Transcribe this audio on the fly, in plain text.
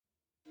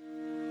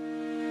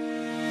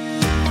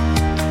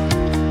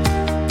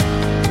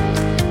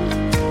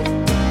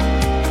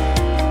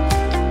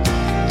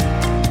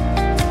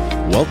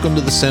Welcome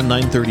to the Send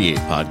 938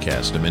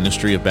 podcast, a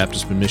ministry of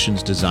Baptist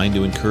Missions designed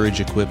to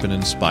encourage, equip, and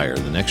inspire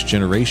the next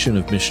generation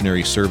of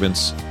missionary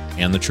servants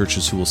and the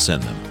churches who will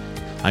send them.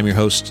 I'm your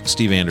host,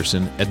 Steve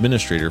Anderson,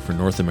 administrator for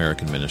North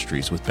American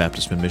Ministries with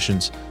Baptist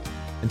Missions,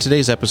 and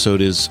today's episode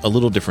is a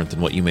little different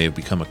than what you may have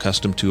become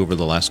accustomed to over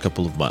the last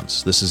couple of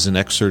months. This is an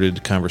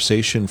excerpted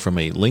conversation from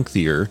a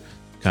lengthier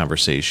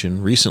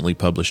conversation recently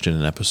published in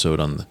an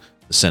episode on the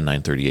Send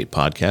 938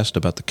 podcast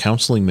about the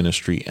counseling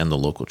ministry and the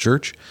local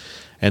church.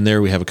 And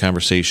there we have a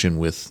conversation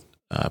with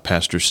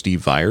Pastor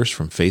Steve Viers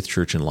from Faith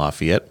Church in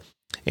Lafayette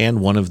and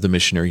one of the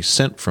missionaries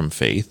sent from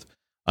Faith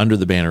under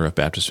the banner of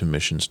Baptist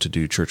Missions to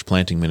do church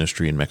planting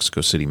ministry in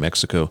Mexico City,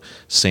 Mexico,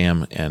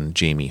 Sam and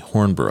Jamie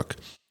Hornbrook.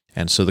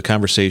 And so the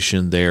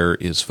conversation there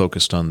is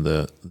focused on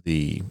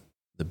the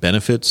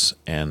benefits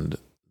and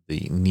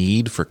the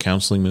need for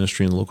counseling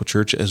ministry in the local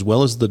church, as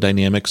well as the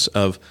dynamics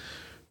of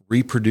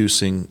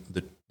reproducing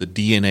the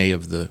DNA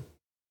of the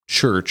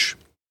church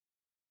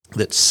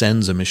that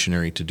sends a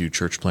missionary to do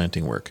church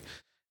planting work.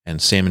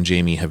 And Sam and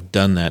Jamie have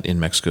done that in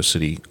Mexico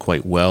City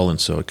quite well, and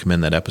so I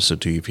commend that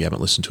episode to you if you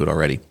haven't listened to it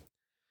already.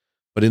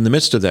 But in the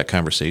midst of that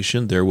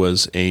conversation, there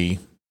was a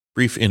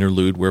brief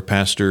interlude where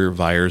Pastor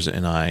Viers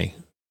and I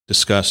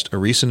discussed a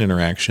recent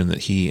interaction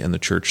that he and the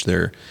church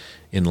there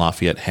in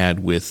Lafayette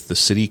had with the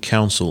city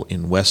council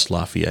in West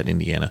Lafayette,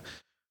 Indiana,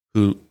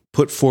 who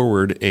put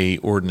forward a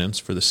ordinance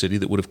for the city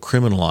that would have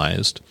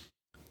criminalized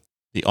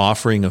the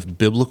offering of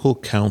biblical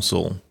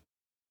counsel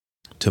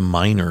to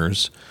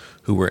minors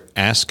who were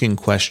asking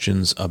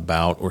questions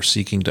about or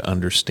seeking to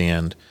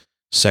understand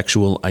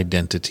sexual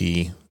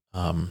identity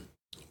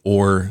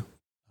or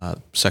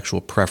sexual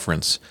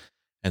preference.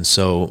 And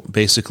so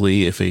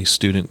basically, if a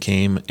student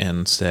came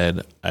and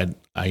said,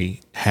 I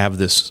have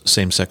this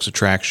same-sex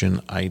attraction,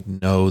 I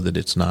know that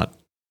it's not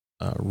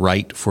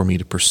right for me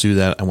to pursue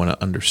that, I want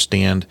to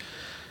understand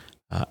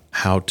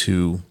how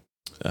to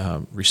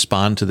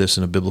respond to this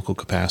in a biblical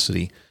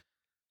capacity,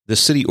 the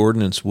city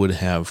ordinance would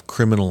have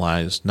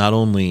criminalized not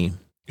only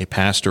a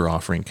pastor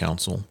offering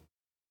counsel,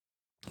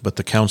 but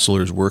the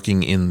counselors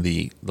working in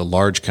the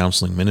large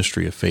counseling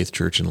ministry of Faith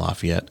Church in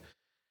Lafayette.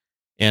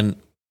 And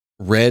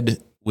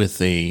read with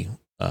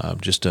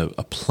just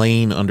a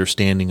plain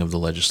understanding of the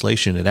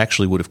legislation, it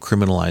actually would have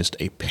criminalized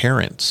a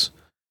parent's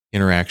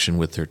interaction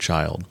with their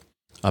child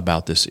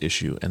about this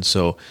issue. And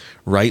so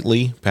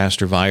rightly,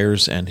 Pastor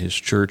Viers and his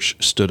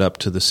church stood up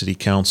to the city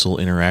council,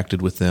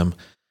 interacted with them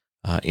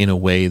in a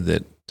way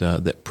that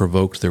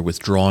provoked their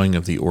withdrawing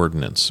of the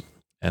ordinance.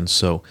 And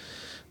so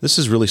this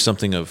is really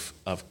something of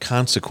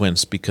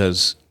consequence,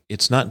 because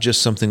it's not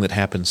just something that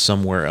happens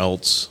somewhere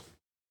else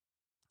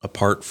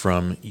apart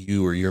from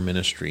you or your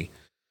ministry.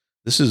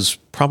 This is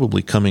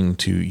probably coming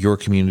to your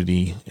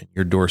community and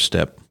your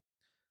doorstep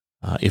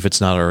if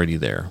it's not already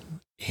there.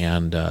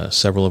 And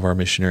several of our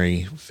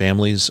missionary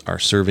families are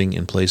serving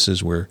in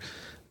places where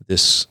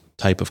this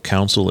type of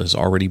counsel has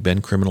already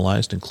been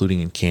criminalized, including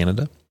in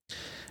Canada.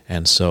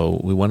 And so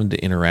we wanted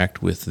to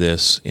interact with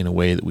this in a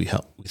way that we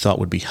thought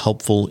would be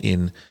helpful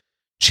in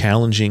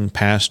challenging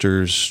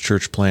pastors,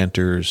 church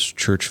planters,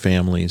 church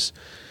families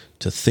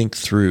to think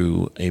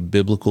through a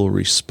biblical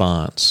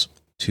response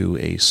to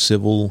a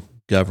civil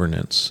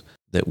governance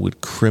that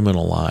would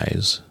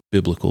criminalize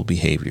biblical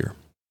behavior.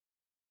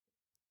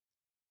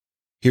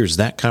 Here's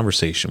that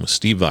conversation with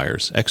Steve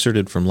Viers,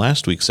 excerpted from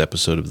last week's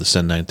episode of the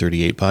Send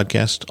 938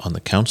 podcast on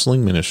the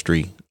counseling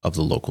ministry of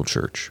the local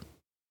church.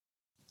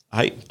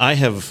 I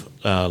have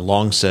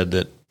long said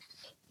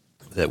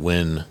that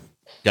when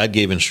God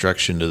gave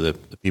instruction to the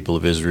people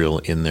of Israel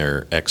in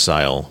their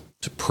exile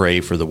to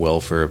pray for the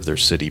welfare of their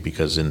city,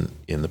 because in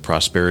the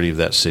prosperity of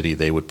that city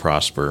they would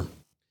prosper,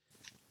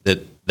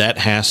 that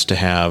has to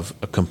have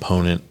a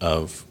component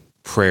of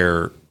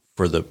prayer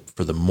for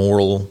the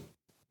moral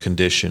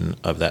condition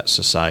of that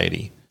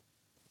society.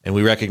 And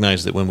we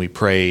recognize that when we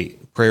pray,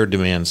 prayer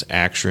demands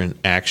action.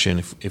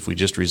 If we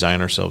just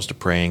resign ourselves to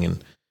praying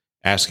and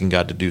asking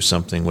God to do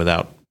something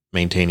without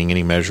maintaining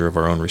any measure of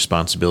our own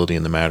responsibility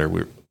in the matter,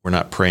 we're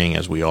not praying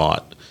as we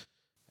ought.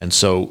 And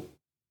so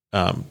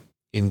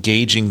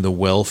engaging the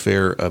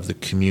welfare of the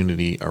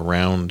community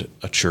around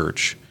a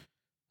church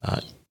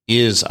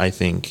is, I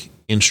think,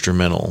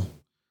 instrumental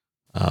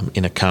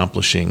in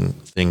accomplishing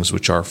things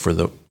which are for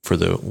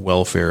the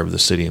welfare of the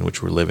city in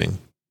which we're living.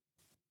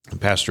 And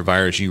Pastor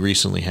Viers, you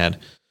recently had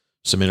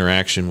some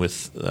interaction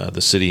with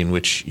the city in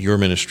which your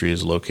ministry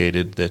is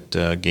located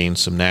that gained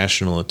some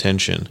national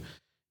attention.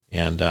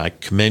 And I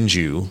commend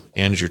you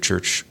and your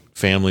church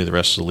family, the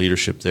rest of the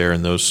leadership there,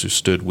 and those who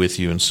stood with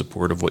you in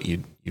support of what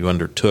you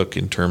undertook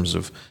in terms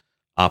of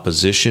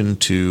opposition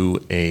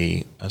to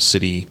a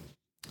city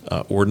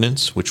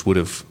ordinance, which would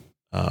have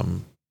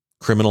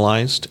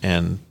criminalized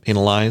and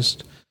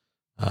penalized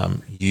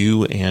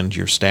you and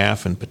your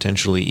staff and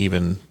potentially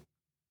even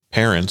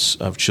parents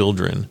of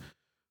children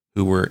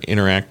who were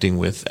interacting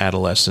with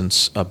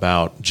adolescents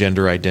about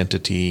gender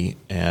identity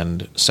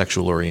and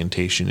sexual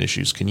orientation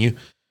issues. Can you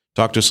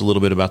talk to us a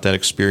little bit about that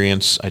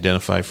experience,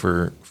 identify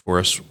for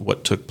us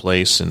what took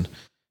place, and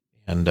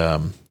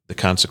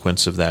the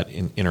consequence of that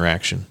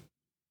interaction?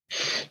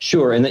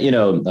 Sure. And,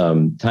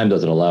 time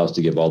doesn't allow us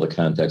to give all the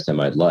context I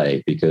might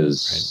like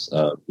because,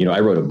 Right. I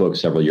wrote a book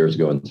several years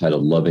ago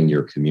entitled Loving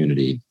Your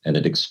Community, and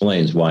it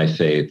explains why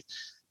faith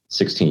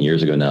 16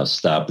 years ago now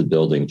stopped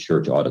building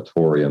church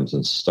auditoriums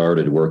and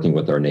started working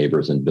with our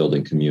neighbors and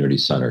building community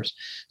centers.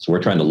 So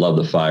we're trying to love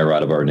the fire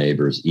out of our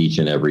neighbors each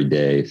and every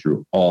day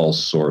through all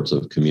sorts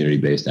of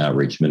community-based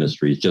outreach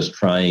ministries, just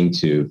trying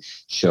to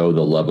show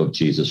the love of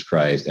Jesus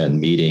Christ and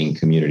meeting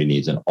community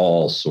needs in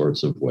all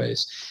sorts of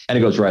ways. And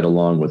it goes right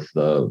along with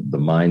the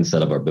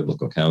mindset of our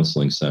Biblical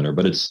Counseling Center,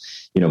 but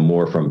it's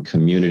more from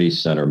community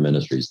center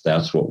ministries.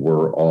 That's what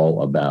we're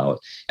all about.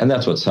 And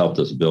that's what's helped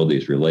us build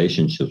these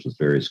relationships with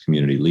various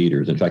community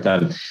leaders. In fact,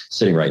 I'm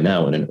sitting right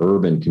now in an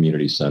urban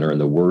community center in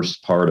the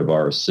worst part of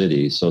our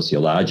city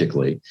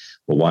sociologically.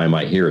 Well, why am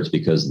I here? It's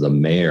because the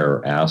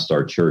mayor asked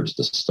our church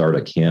to start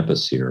a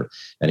campus here.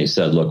 And he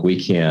said, look,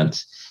 we can't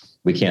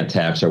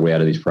tax our way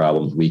out of these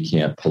problems. We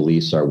can't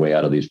police our way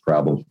out of these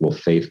problems. Will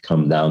faith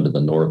come down to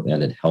the north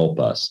end and help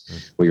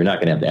us? Well, you're not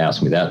going to have to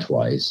ask me that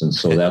twice. And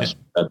so that's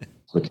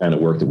the kind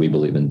of work that we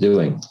believe in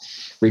doing.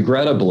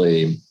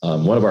 Regrettably,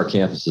 one of our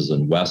campuses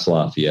in West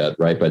Lafayette,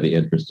 right by the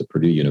entrance to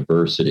Purdue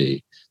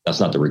University,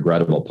 that's not the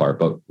regrettable part,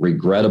 but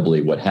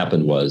regrettably what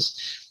happened was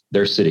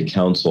their city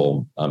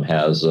council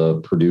has a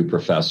Purdue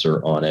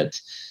professor on it,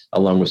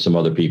 along with some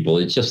other people.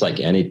 It's just like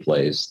any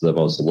place. The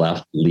most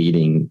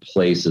left-leaning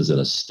places in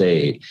a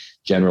state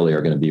generally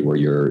are going to be where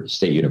your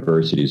state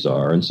universities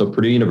are. And so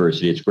Purdue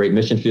University, it's a great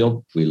mission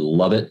field. We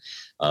love it.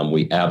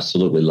 We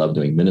absolutely love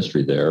doing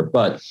ministry there.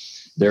 But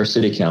their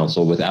city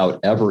council, without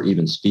ever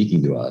even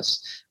speaking to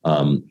us,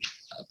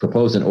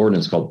 proposed an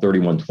ordinance called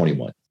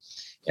 3121.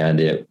 And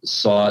it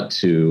sought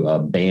to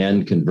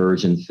ban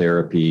conversion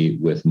therapy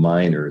with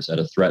minors at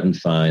a threatened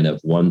fine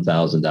of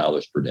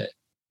 $1,000 per day.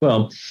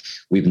 Well,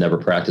 we've never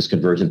practiced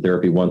conversion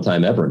therapy one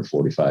time ever in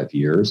 45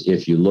 years.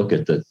 If you look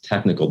at the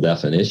technical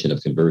definition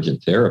of conversion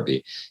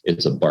therapy,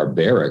 it's a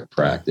barbaric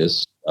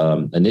practice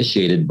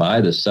initiated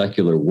by the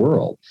secular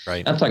world.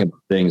 Right. I'm talking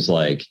about things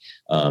like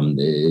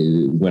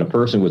when a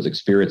person was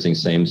experiencing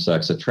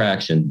same-sex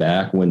attraction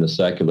back when the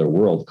secular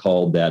world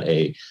called that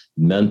a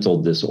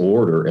mental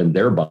disorder, and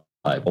their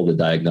Bible, the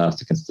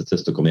Diagnostic and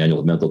Statistical Manual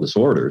of Mental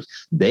Disorders,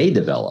 they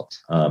developed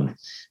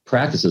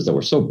practices that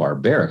were so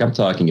barbaric. I'm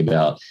talking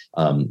about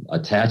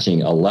attaching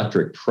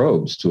electric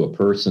probes to a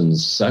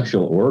person's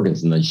sexual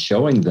organs and then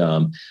showing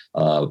them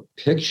a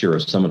picture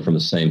of someone from the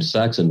same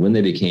sex. And when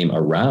they became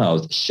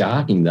aroused,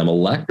 shocking them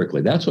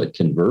electrically. That's what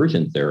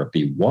conversion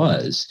therapy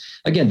was.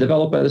 Again,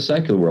 developed by the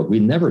secular world. We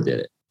never did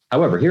it.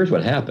 However, here's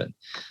what happened.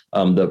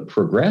 The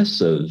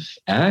progressive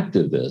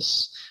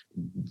activists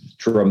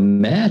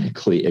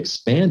dramatically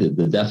expanded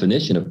the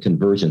definition of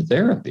conversion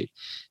therapy.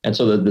 And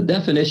so the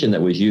definition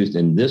that was used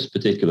in this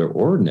particular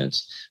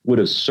ordinance would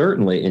have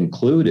certainly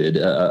included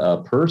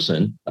a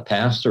person, a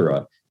pastor,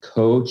 a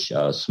coach,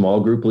 a small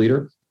group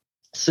leader,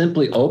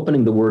 simply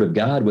opening the Word of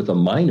God with a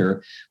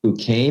minor who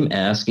came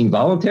asking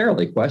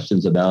voluntarily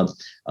questions about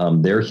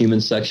their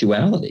human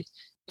sexuality.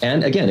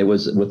 And again, it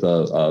was with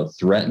a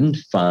threatened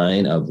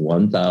fine of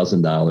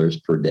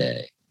 $1,000 per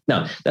day.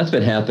 Now, that's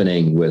been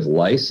happening with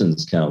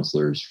licensed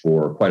counselors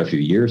for quite a few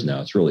years now.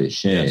 It's really a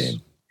shame. Yes.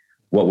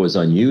 What was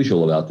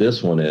unusual about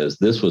this one is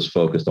this was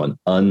focused on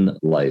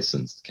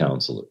unlicensed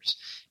counselors.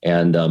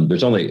 And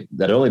that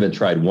had only been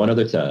tried one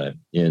other time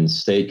in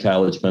State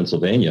College,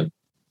 Pennsylvania.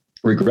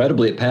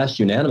 Regrettably, it passed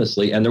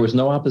unanimously, and there was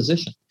no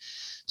opposition.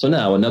 So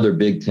now another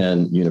Big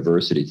Ten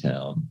university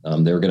town,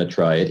 they're going to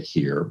try it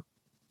here.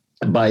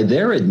 By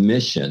their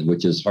admission,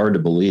 which is hard to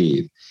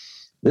believe,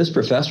 this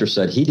professor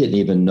said he didn't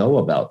even know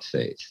about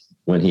faith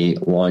when he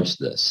launched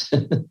this.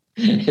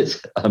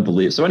 It's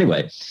unbelievable. So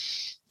anyway,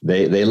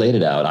 they laid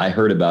it out. I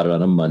heard about it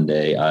on a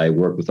Monday. I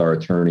worked with our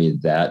attorney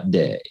that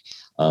day,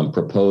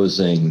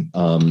 proposing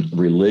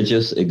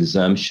religious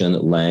exemption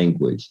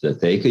language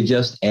that they could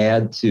just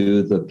add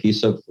to the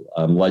piece of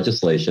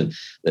legislation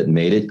that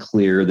made it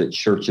clear that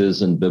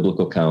churches and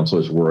biblical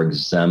counselors were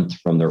exempt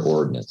from their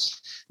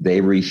ordinance. They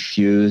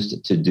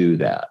refused to do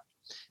that.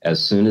 As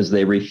soon as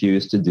they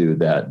refused to do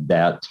that,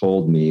 that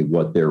told me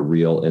what their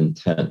real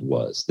intent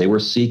was. They were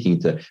seeking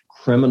to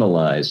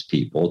criminalize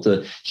people,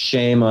 to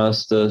shame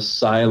us, to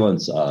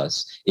silence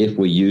us if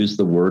we use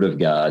the Word of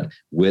God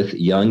with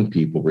young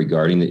people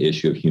regarding the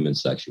issue of human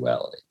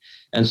sexuality.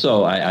 And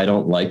so I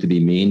don't like to be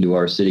mean to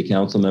our city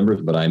council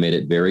members, but I made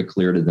it very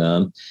clear to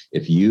them,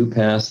 if you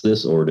pass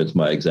this ordinance,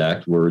 my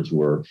exact words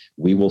were,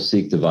 we will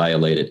seek to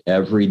violate it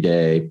every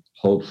day,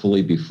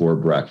 hopefully before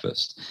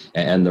breakfast.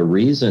 And the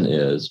reason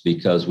is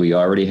because we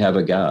already have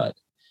a God,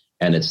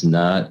 and it's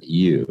not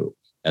you.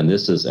 And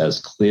this is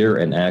as clear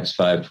an Acts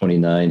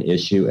 5:29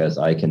 issue as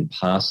I can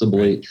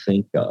possibly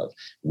think of.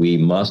 We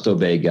must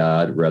obey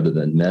God rather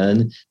than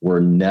men.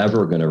 We're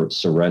never going to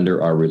surrender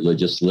our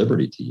religious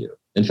liberty to you.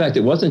 In fact,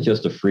 it wasn't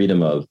just a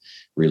freedom of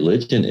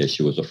religion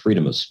issue, it was a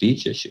freedom of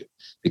speech issue.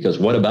 Because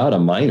what about a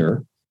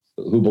minor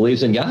who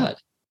believes in God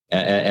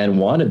and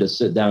wanted to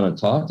sit down and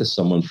talk to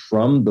someone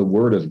from the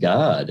Word of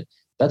God?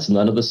 That's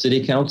none of the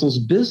city council's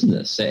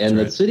business. And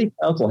the city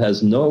council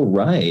has no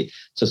right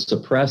to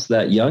suppress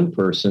that young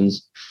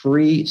person's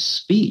free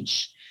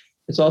speech.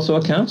 It's also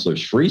a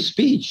counselor's free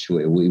speech.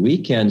 We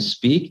can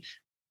speak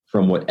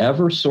from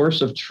whatever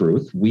source of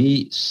truth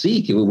we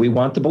seek, we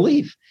want to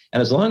believe.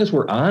 And as long as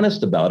we're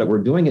honest about it, we're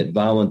doing it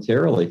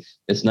voluntarily.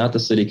 It's not the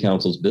city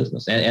council's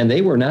business. And they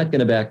were not going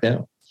to back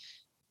down.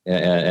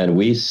 And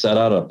we set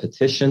out a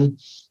petition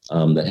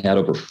that had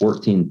over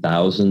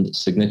 14,000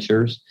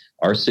 signatures.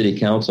 Our city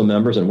council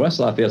members, and West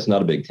Lafayette's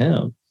not a big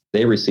town,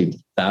 they received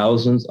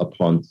thousands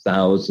upon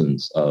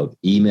thousands of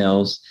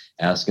emails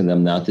asking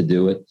them not to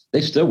do it. They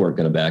still weren't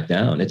going to back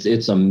down.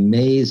 It's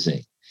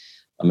amazing.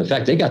 In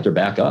fact, they got their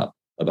back up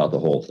about the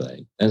whole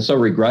thing. And so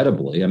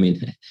regrettably,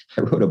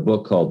 I wrote a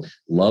book called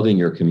Loving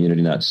Your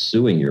Community, Not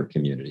Suing Your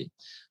Community.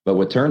 But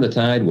what turned the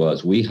tide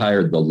was we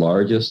hired the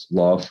largest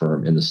law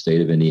firm in the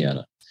state of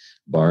Indiana,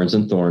 Barnes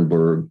and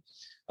Thornburg.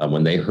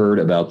 When they heard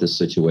about this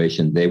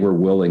situation, they were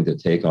willing to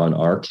take on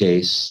our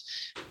case.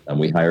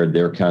 We hired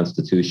their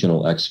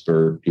constitutional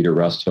expert, Peter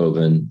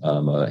Rusthoven,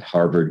 a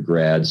Harvard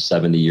grad,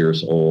 70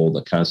 years old,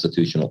 a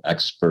constitutional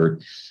expert,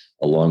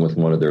 along with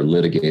one of their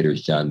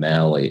litigators, John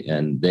Malley.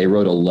 And they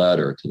wrote a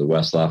letter to the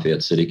West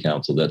Lafayette City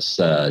Council that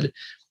said,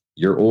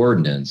 your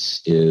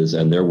ordinance is,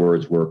 and their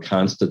words were,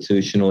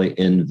 constitutionally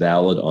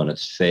invalid on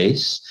its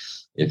face.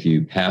 If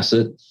you pass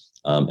it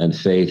and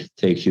faith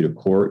takes you to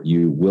court,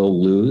 you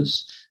will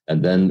lose.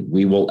 And then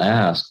we will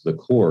ask the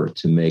court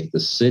to make the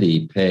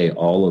city pay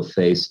all of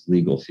Faith's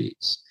legal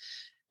fees.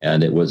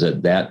 And it was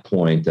at that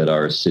point that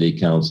our city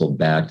council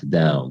backed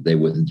down. They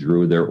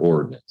withdrew their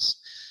ordinance.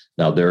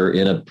 Now, they're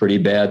in a pretty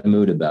bad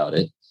mood about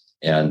it.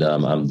 And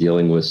I'm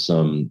dealing with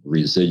some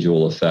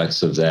residual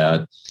effects of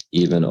that,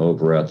 even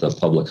over at the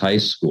public high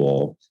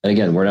school. And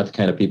again, we're not the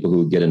kind of people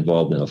who get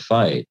involved in a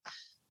fight.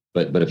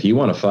 But if you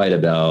want to fight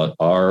about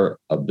our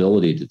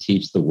ability to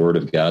teach the word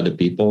of God to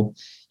people,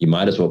 you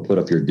might as well put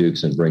up your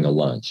dukes and bring a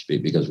lunch,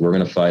 because we're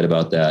going to fight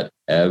about that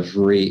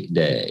every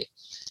day.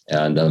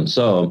 And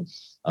so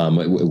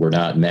we're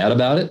not mad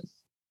about it.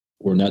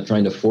 We're not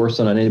trying to force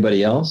it on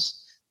anybody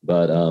else,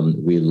 but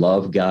we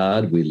love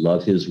God. We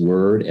love his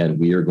word, and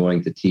we are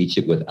going to teach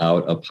it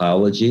without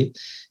apology.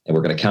 And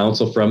we're going to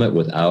counsel from it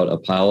without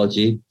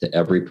apology to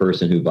every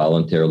person who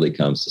voluntarily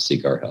comes to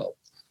seek our help.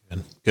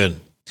 Good.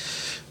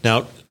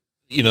 Now,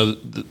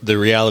 the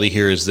reality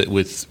here is that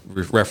with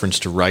reference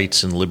to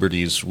rights and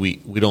liberties, we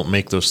don't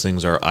make those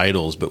things our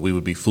idols, but we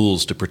would be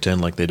fools to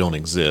pretend like they don't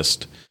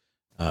exist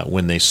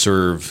when they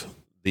serve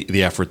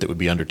the effort that would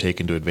be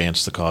undertaken to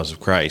advance the cause of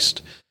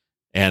Christ.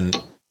 And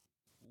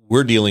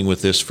we're dealing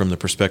with this from the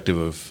perspective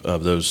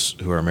of those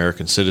who are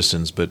American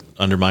citizens, but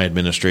under my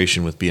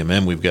administration with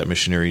BMM, we've got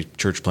missionary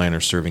church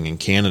planners serving in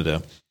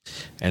Canada.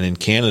 And in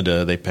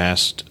Canada, they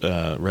passed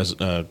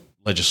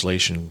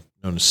legislation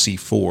known as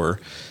C4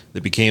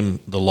 that became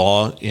the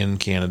law in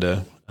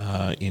Canada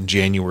in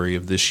January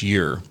of this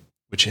year,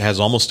 which has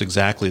almost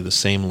exactly the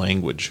same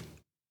language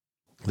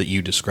that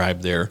you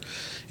described there,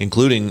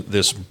 including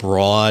this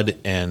broad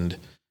and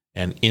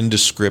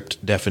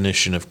indescript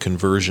definition of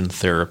conversion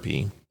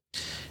therapy,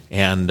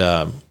 and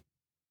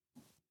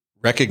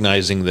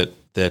recognizing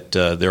that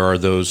there are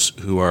those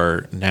who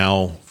are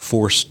now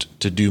forced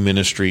to do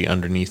ministry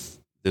underneath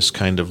this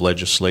kind of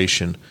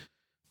legislation.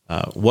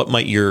 What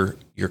might your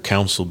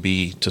counsel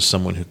be to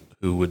someone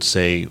who would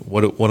say,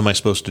 what am I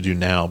supposed to do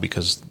now?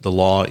 Because the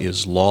law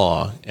is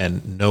law,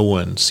 and no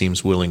one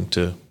seems willing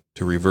to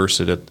reverse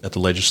it at the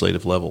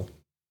legislative level.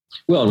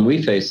 Well, and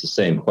we face the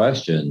same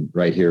question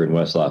right here in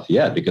West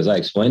Lafayette, because I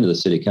explained to the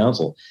city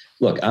council,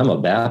 look, I'm a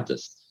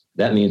Baptist.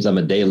 That means I'm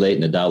a day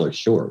late and $1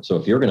 short. So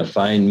if you're going to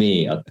fine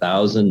me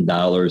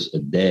 $1,000 a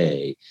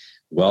day,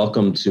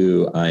 welcome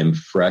to I'm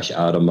fresh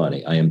out of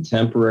money. I am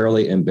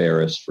temporarily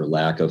embarrassed for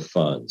lack of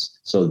funds.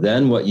 So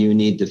then what you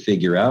need to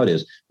figure out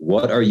is,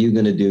 what are you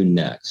going to do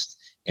next?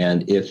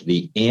 And if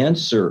the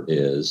answer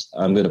is,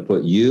 I'm going to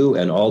put you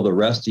and all the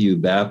rest of you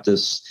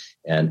Baptists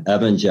and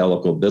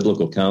evangelical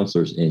biblical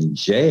counselors in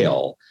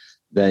jail,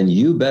 then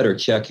you better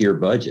check your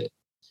budget.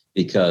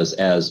 Because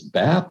as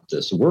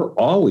Baptists, we're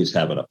always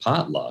having a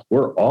potluck.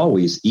 We're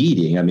always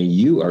eating.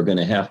 You are going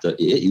to have to,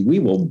 we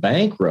will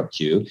bankrupt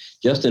you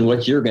just in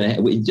what you're going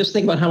to, just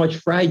think about how much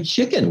fried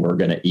chicken we're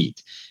going to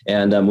eat.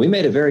 And we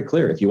made it very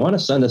clear, if you want to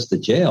send us to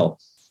jail,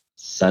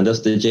 send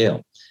us to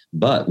jail.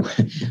 But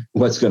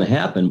what's going to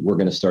happen, we're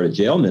going to start a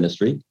jail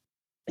ministry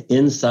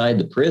inside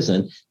the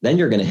prison. Then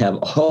you're going to have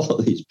all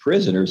of these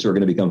prisoners who are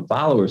going to become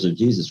followers of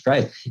Jesus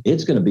Christ.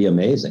 It's going to be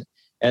amazing.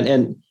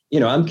 And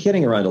I'm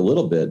kidding around a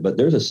little bit, but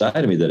there's a side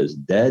of me that is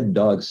dead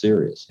dog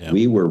serious. Yeah.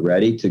 We were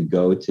ready to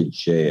go to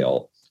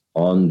jail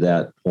on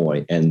that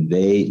point, and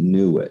they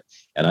knew it.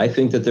 And I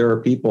think that there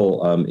are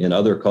people in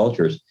other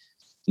cultures.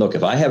 Look,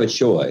 if I have a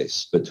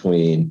choice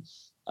between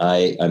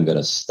I'm going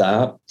to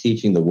stop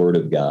teaching the word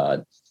of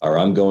God or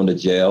I'm going to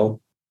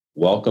jail,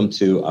 welcome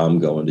to I'm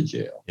going to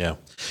jail. Yeah.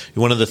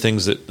 One of the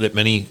things that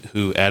many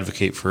who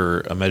advocate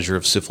for a measure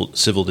of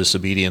civil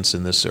disobedience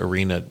in this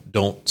arena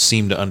don't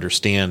seem to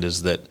understand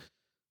is that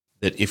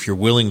that if you're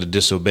willing to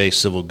disobey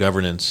civil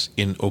governance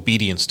in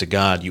obedience to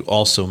God, you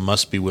also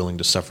must be willing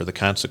to suffer the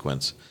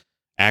consequence.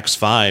 Acts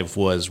 5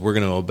 was, we're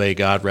going to obey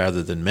God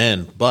rather than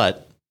men,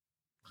 but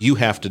you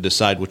have to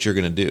decide what you're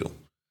going to do.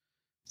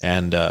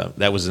 And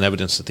that was an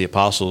evidence that the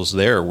apostles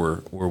there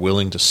were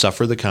willing to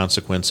suffer the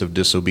consequence of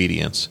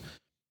disobedience,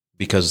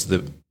 because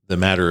the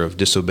matter of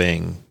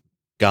disobeying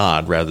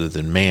God rather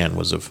than man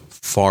was of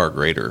far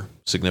greater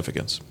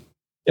significance.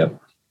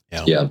 Yep.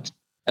 Yeah.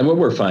 And what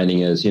we're finding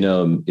is,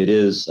 it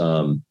is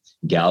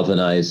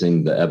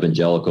galvanizing the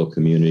evangelical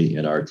community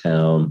in our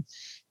town.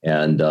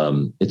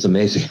 And it's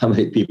amazing how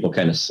many people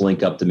kind of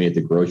slink up to me at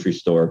the grocery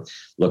store,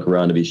 look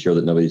around to be sure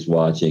that nobody's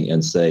watching,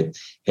 and say,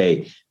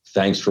 hey,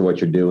 thanks for what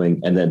you're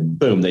doing. And then,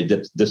 boom, they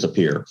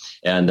disappear.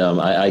 And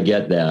I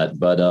get that.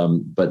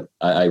 But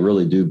I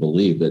really do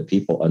believe that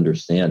people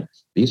understand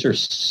these are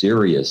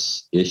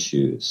serious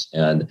issues.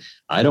 And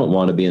I don't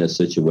want to be in a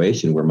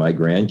situation where my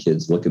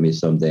grandkids look at me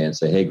someday and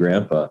say, hey,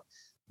 Grandpa,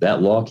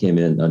 that law came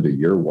in under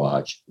your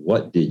watch.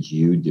 What did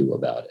you do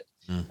about it?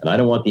 And I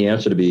don't want the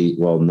answer to be,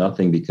 well,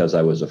 nothing, because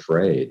I was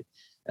afraid.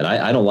 And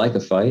I don't like a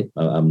fight.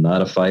 I'm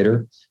not a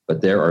fighter,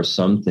 but there are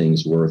some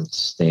things worth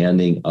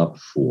standing up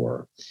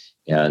for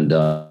and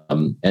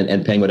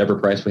paying whatever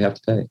price we have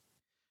to pay.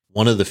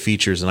 One of the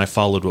features, and I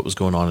followed what was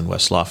going on in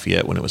West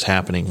Lafayette when it was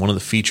happening, one of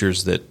the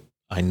features that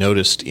I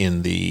noticed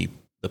in the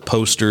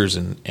posters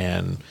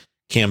and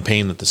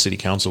campaign that the city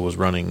council was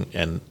running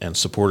and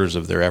supporters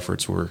of their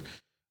efforts were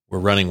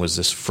running was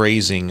this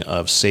phrasing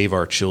of save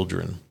our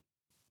children.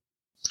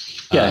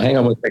 Yeah, hang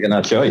on one second,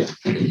 I'll show you.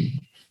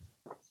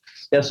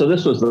 Yeah, so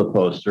this was the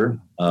poster.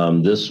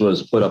 This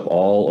was put up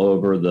all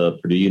over the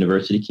Purdue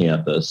University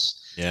campus.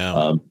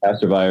 Yeah.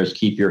 Pastor Byers,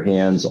 keep your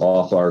hands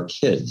off our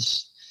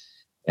kids.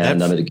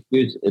 And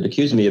it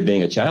accused me of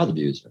being a child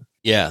abuser.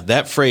 Yeah,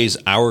 that phrase,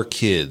 our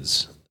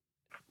kids,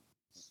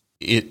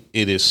 it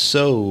is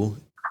so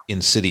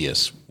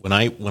insidious. When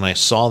I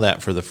saw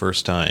that for the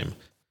first time,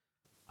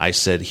 I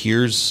said,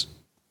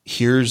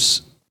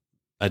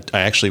 I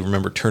actually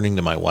remember turning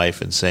to my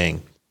wife and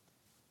saying,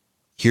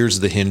 here's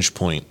the hinge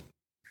point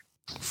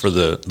for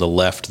the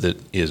left that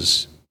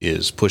is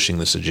pushing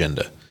this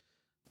agenda,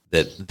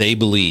 that they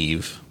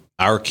believe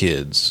our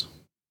kids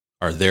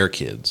are their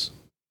kids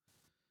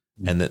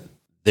and that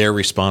they're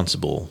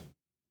responsible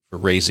for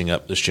raising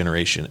up this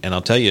generation. And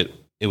I'll tell you,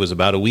 it was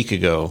about a week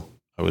ago,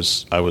 I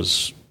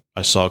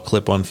saw a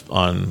clip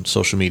on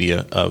social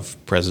media of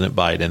President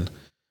Biden,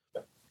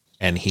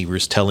 and he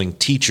was telling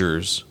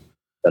teachers,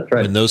 that's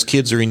right, when those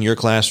kids are in your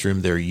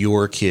classroom, they're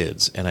your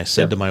kids. And I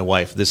said to my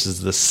wife, this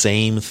is the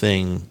same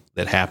thing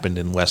that happened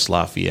in West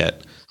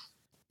Lafayette.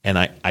 And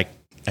I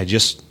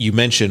just, you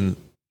mentioned,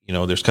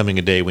 there's coming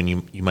a day when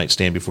you might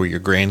stand before your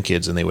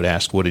grandkids and they would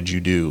ask, what did you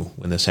do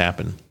when this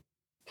happened?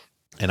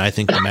 And I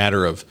think the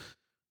matter of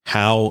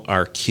how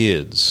our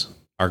kids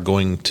are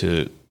going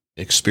to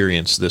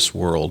experience this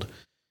world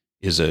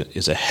is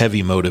a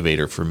heavy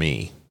motivator for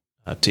me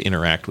to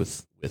interact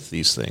with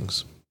these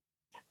things.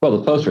 Well,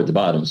 the poster at the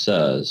bottom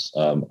says,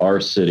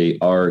 our city,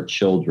 our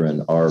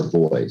children, our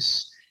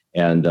voice.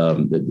 And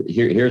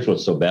here's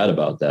what's so bad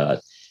about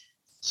that.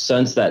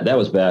 Since that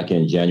was back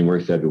in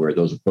January, February,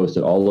 those were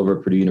posted all over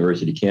Purdue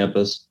University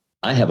campus.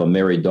 I have a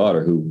married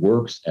daughter who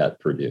works at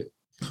Purdue.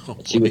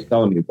 She was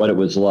telling me what it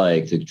was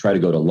like to try to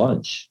go to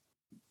lunch,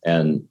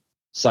 and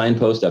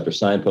signpost after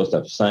signpost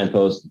after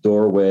signpost,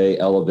 doorway,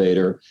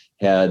 elevator,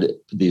 had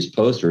these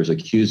posters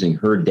accusing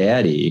her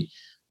daddy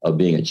of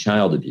being a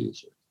child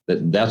abuser.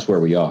 That's where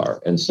we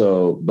are. And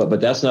so, but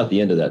that's not the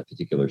end of that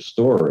particular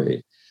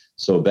story.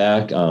 So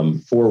back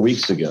 4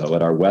 weeks ago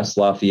at our West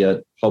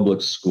Lafayette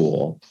Public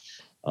School,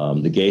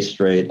 the Gay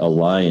Straight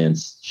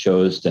Alliance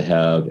chose to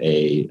have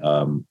a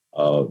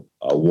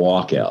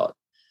walkout.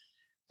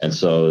 And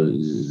so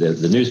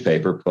the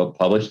newspaper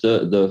published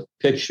the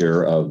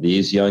picture of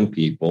these young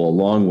people,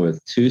 along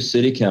with 2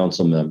 city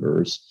council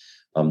members,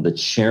 the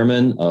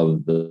chairman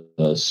of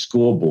the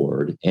school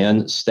board,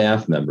 and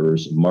staff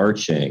members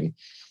marching.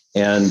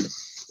 And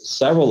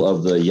several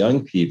of the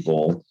young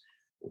people,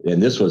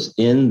 and this was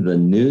in the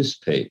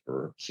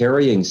newspaper,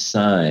 carrying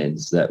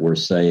signs that were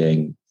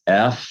saying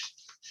F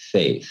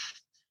faith,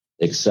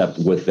 except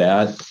with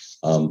that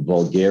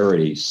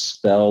vulgarity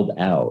spelled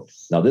out.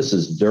 Now, this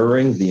is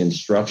during the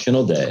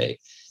instructional day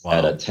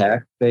at a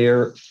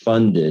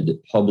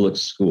taxpayer-funded public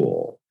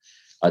school,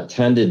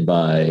 attended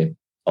by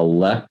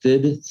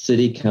elected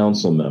city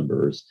council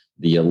members,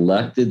 the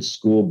elected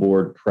school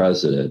board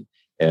president,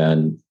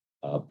 and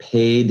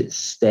paid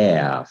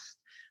staff,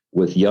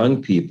 with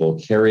young people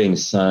carrying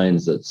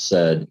signs that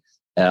said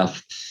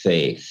F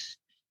faith.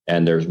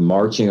 And there's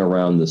marching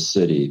around the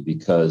city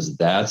because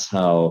that's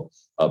how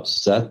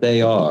upset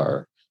they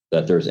are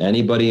that there's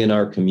anybody in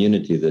our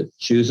community that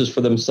chooses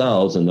for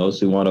themselves, and those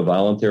who want to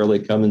voluntarily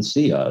come and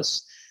see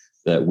us,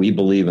 that we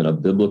believe in a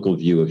biblical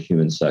view of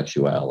human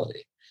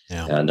sexuality.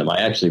 Yeah. And I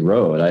actually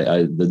wrote,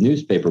 the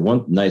newspaper,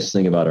 one nice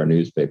thing about our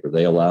newspaper,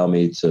 they allow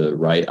me to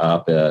write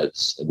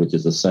op-eds, which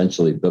is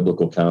essentially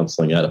biblical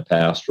counseling at a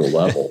pastoral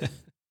level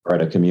or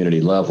at a community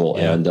level.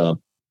 Yeah. And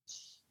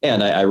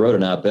And I wrote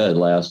an op-ed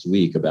last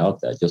week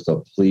about that, just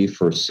a plea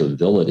for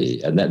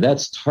civility. And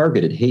that's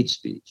targeted hate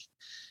speech.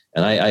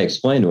 And I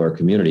explained to our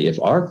community, if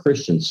our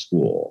Christian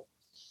school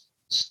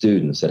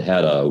students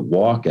had a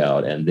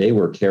walkout and they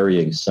were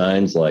carrying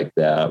signs like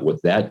that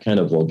with that kind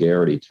of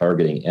vulgarity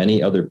targeting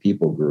any other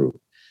people group,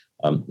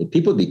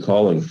 people would be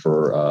calling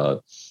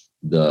for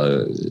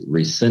the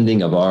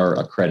rescinding of our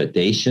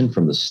accreditation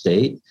from the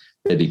state.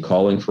 They'd be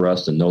calling for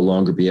us to no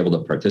longer be able to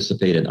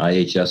participate in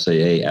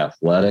IHSAA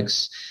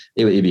athletics.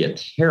 It would be a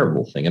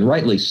terrible thing, and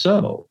rightly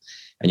so.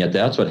 And yet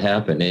that's what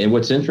happened. And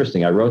what's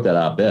interesting, I wrote that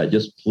op-ed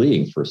just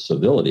pleading for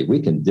civility.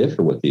 We can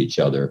differ with each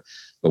other,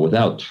 but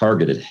without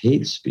targeted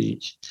hate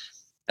speech.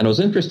 And it was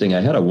interesting. I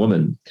had a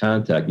woman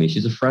contact me.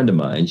 She's a friend of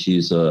mine.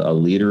 She's a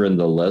leader in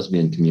the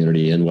lesbian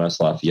community in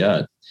West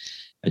Lafayette.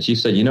 And she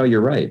said,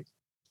 you're right.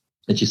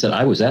 And she said,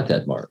 I was at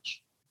that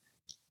march.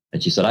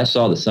 And she said, I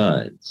saw the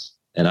signs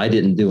and I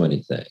didn't do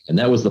anything. And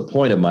that was the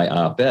point of my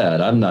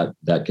op-ed. I'm not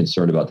that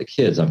concerned about the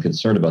kids. I'm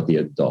concerned about the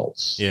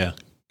adults. Yeah.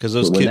 Because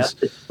those when kids,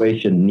 that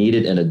situation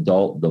needed an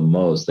adult the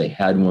most, they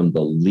had one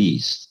the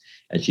least.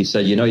 And she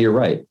said, you're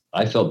right.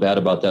 I felt bad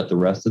about that the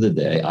rest of the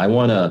day. I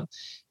want to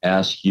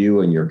ask you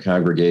and your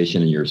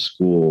congregation and your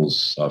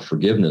schools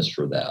forgiveness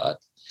for that.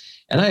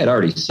 And I had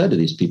already said to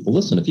these people,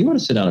 listen, if you want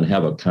to sit down and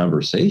have a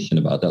conversation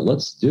about that,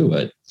 let's do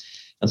it.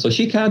 And so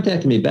she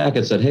contacted me back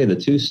and said, hey, the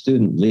 2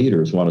 student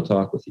leaders want to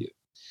talk with you.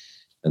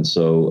 And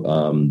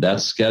so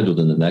that's scheduled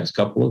in the next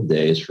couple of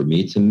days for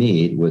me to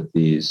meet with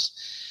these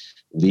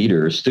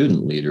leaders,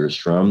 student leaders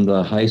from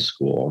the high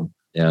school.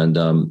 And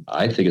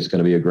I think it's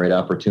going to be a great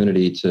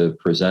opportunity to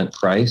present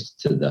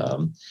Christ to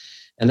them.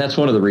 And that's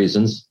one of the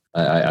reasons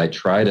I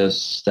try to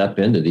step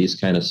into these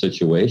kind of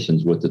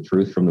situations with the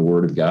truth from the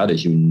Word of God,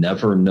 is you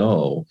never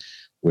know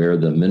where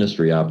the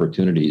ministry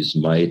opportunities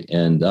might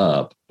end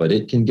up, but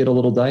it can get a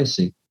little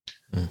dicey.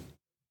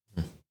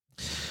 Mm-hmm.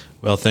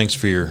 Well, thanks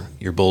for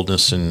your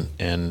boldness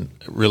and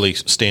really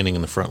standing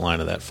in the front line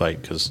of that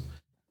fight, because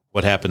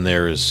what happened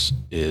there is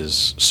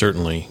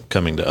certainly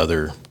coming to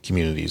other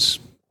communities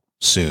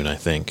soon, I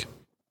think.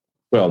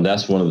 Well,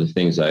 that's one of the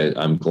things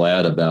I'm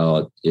glad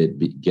about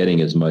it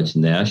getting as much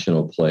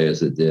national play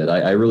as it did.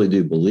 I really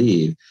do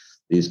believe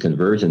these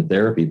conversion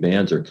therapy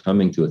bands are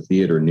coming to a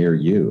theater near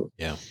you.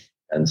 Yeah.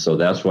 And so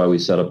that's why we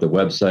set up the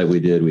website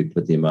we did. We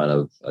put the amount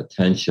of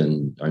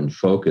attention and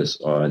focus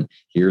on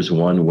here's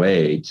one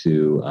way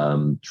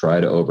to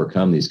try to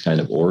overcome these kind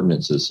of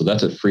ordinances. So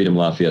that's at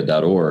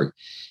freedomlafayette.org.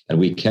 And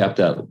we kept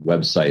that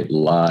website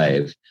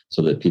live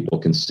so that people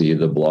can see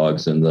the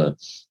blogs and the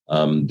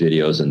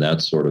videos and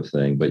that sort of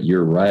thing. But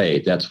you're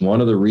right. That's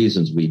one of the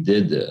reasons we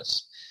did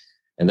this.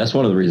 And that's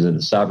one of the reasons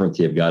the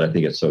sovereignty of God, I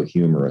think it's so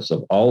humorous.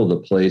 Of all of the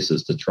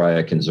places to try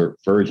a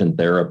conversion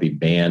therapy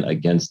ban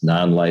against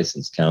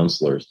non-licensed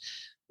counselors,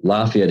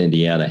 Lafayette,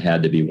 Indiana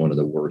had to be one of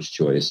the worst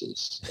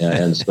choices.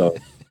 And so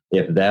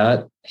if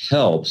that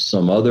helps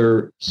some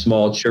other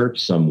small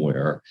church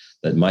somewhere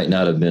that might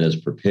not have been as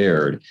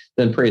prepared,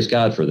 then praise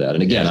God for that.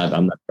 And again,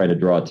 I'm not trying to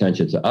draw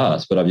attention to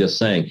us, but I'm just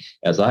saying,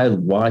 as I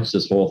watched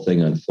this whole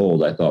thing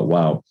unfold, I thought,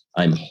 wow,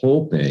 I'm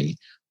hoping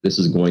this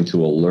is going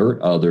to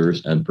alert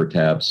others and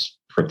perhaps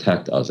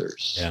protect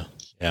others.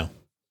 Yeah.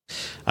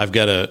 I've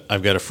got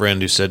a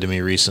friend who said to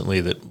me recently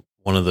that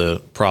one of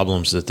the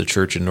problems that the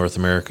church in North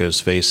America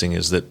is facing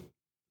is that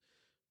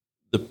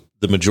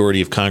the majority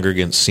of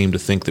congregants seem to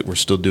think that we're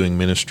still doing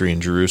ministry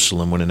in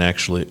Jerusalem when in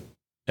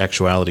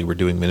actuality we're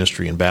doing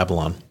ministry in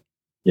Babylon.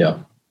 Yeah.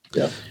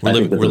 We're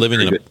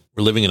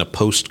living in a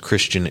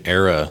post-Christian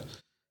era,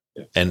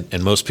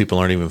 and most people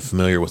aren't even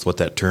familiar with what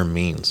that term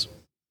means.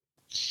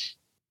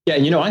 Yeah,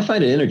 and I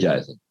find it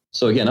energizing.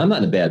 So again, I'm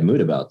not in a bad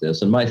mood about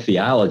this, and my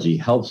theology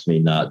helps me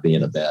not be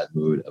in a bad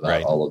mood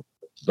about all of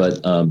it.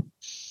 But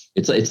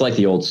it's like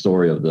the old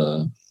story of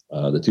the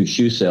 2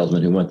 shoe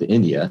salesmen who went to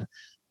India.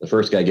 The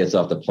first guy gets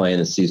off the plane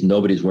and sees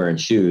nobody's wearing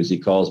shoes. He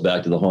calls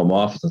back to the home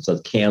office and says,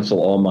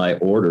 cancel all my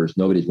orders.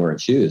 Nobody's wearing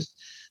shoes.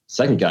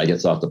 Second guy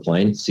gets off the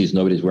plane, sees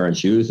nobody's wearing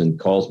shoes, and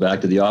calls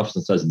back to the office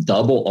and says,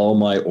 double all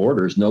my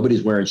orders.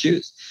 Nobody's wearing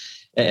shoes.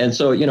 And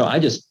so,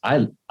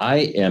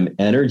 I am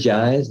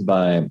energized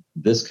by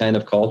this kind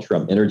of culture.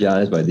 I'm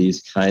energized by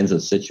these kinds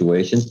of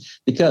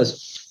situations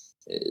because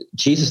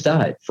Jesus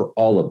died for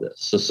all of this.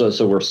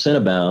 So where sin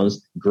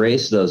abounds,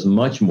 grace does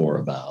much more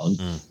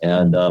abound.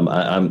 And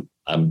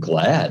I'm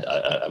glad.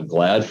 I'm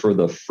glad for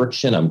the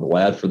friction. I'm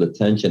glad for the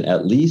tension,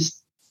 at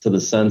least to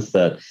the sense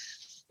that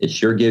it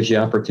sure gives you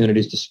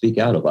opportunities to speak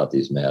out about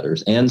these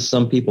matters. And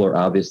some people are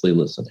obviously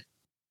listening.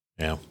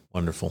 Yeah,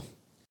 wonderful.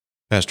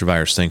 Pastor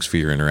Byers, thanks for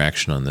your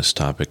interaction on this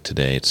topic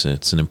today. It's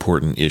an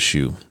important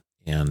issue,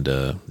 and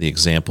the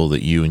example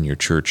that you and your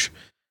church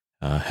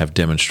have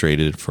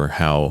demonstrated for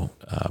how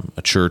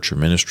a church or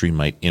ministry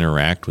might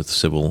interact with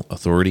civil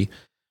authority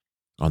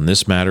on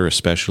this matter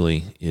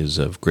especially is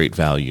of great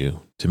value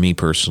to me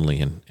personally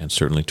and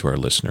certainly to our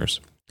listeners.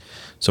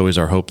 It's always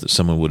our hope that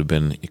someone would have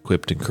been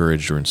equipped,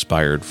 encouraged, or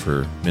inspired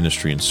for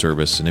ministry and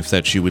service. And if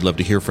that's you, we'd love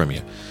to hear from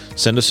you.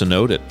 Send us a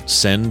note at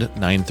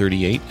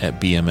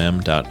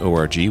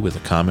send938@bmm.org with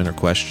a comment or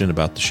question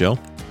about the show.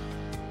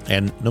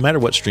 And no matter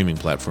what streaming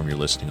platform you're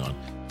listening on,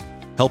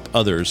 help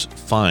others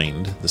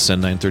find the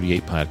Send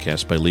 938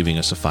 podcast by leaving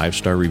us a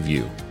 5-star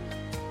review.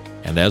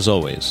 And as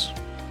always,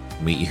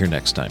 we'll meet you here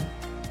next time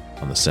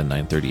on the Send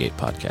 938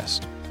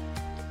 podcast.